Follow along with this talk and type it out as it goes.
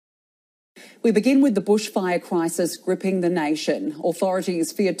We begin with the bushfire crisis gripping the nation.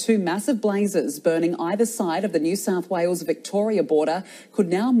 Authorities fear two massive blazes burning either side of the New South Wales-Victoria border could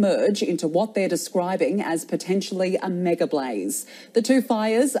now merge into what they're describing as potentially a mega blaze. The two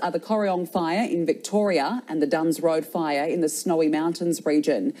fires are the Corryong fire in Victoria and the Duns Road fire in the Snowy Mountains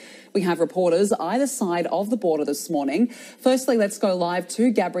region. We have reporters either side of the border this morning. Firstly, let's go live to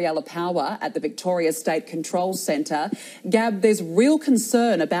Gabriella Power at the Victoria State Control Centre. Gab, there's real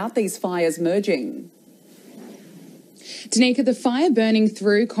concern about these fires merging. Danica, the fire burning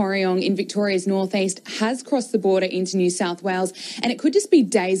through Corryong in Victoria's northeast has crossed the border into New South Wales, and it could just be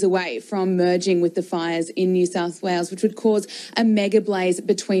days away from merging with the fires in New South Wales, which would cause a mega blaze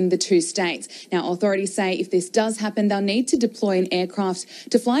between the two states. Now, authorities say if this does happen, they'll need to deploy an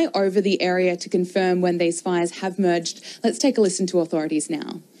aircraft to fly over the area to confirm when these fires have merged. Let's take a listen to authorities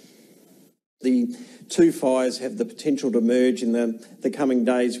now. The two fires have the potential to merge in the coming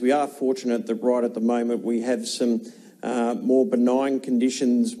days. We are fortunate that right at the moment we have some more benign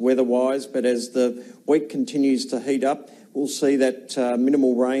conditions weather-wise, but as the week continues to heat up, we'll see that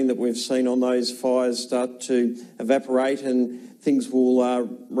minimal rain that we've seen on those fires start to evaporate, and things will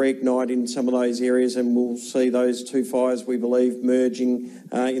reignite in some of those areas, and we'll see those two fires, we believe, merging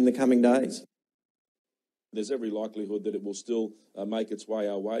in the coming days. There's every likelihood that it will still make its way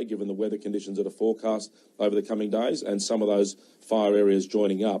our way, given the weather conditions that are forecast over the coming days and some of those fire areas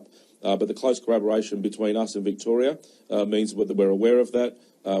joining up. But the close collaboration between us and Victoria means that we're aware of that,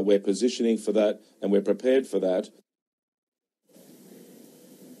 we're positioning for that, and we're prepared for that.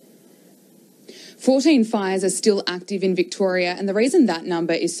 14 fires are still active in Victoria, and the reason that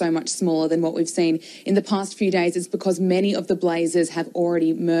number is so much smaller than what we've seen in the past few days is because many of the blazes have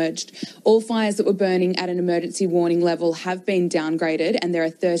already merged. All fires that were burning at an emergency warning level have been downgraded, and there are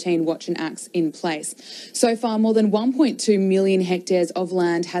 13 watch and acts in place. So far, more than 1.2 million hectares of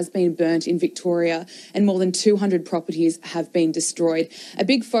land has been burnt in Victoria, and more than 200 properties have been destroyed. A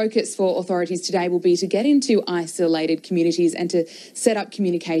big focus for authorities today will be to get into isolated communities and to set up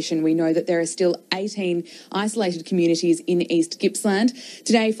communication. We know that there are still 18 isolated communities in East Gippsland.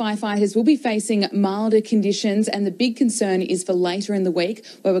 Today, firefighters will be facing milder conditions, and the big concern is for later in the week,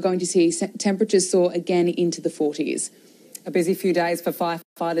 where we're going to see temperatures soar again into the 40s. A busy few days for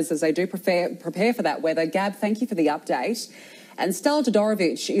firefighters as they do prepare for that weather. Gab, thank you for the update. And Stella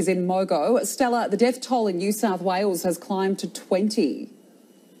Todorovic is in Mogo. Stella, the death toll in New South Wales has climbed to 20.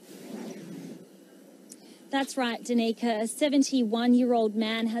 That's right, Danica. A 71-year-old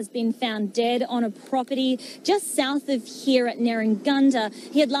man has been found dead on a property just south of here at Nerringunda.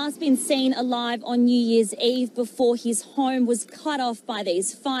 He had last been seen alive on New Year's Eve before his home was cut off by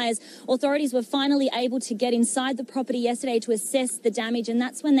these fires. Authorities were finally able to get inside the property yesterday to assess the damage, and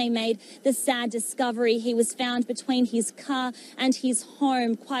that's when they made the sad discovery. He was found between his car and his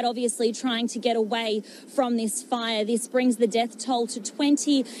home, quite obviously trying to get away from this fire. This brings the death toll to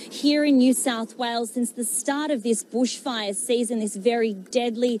 20 here in New South Wales since the start of this bushfire season, this very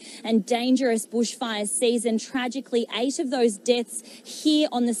deadly and dangerous bushfire season. Tragically, 8 of those deaths here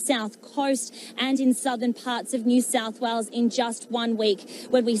on the south coast and in southern parts of New South Wales in just 1 week,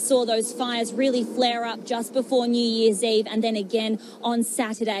 when we saw those fires really flare up just before New Year's Eve and then again on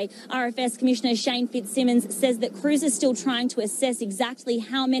Saturday. RFS Commissioner Shane Fitzsimmons says that crews are still trying to assess exactly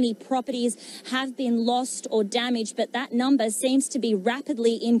how many properties have been lost or damaged, but that number seems to be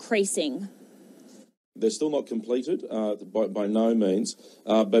rapidly increasing. They're still not completed by no means,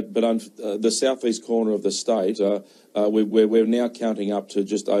 but the southeast corner of the state, we're now counting up to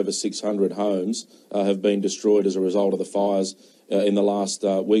just over 600 homes have been destroyed as a result of the fires in the last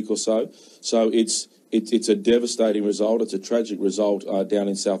week or so. So it's a devastating result. It's a tragic result down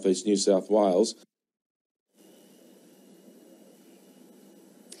in southeast New South Wales.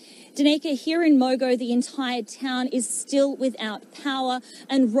 Danica, here in Mogo, the entire town is still without power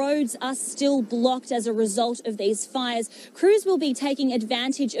and roads are still blocked as a result of these fires. Crews will be taking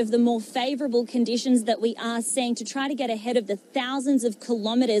advantage of the more favourable conditions that we are seeing to try to get ahead of the thousands of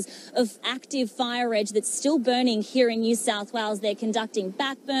kilometres of active fire edge that's still burning here in New South Wales. They're conducting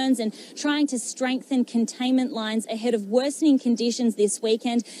backburns and trying to strengthen containment lines ahead of worsening conditions this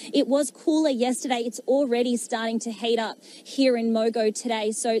weekend. It was cooler yesterday. It's already starting to heat up here in Mogo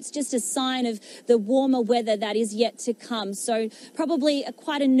today. So it's just a sign of the warmer weather that is yet to come. So probably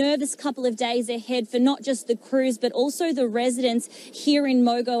quite a nervous couple of days ahead for not just the crews, but also the residents here in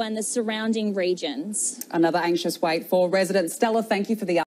Mogo and the surrounding regions. Another anxious wait for residents. Stella, thank you for the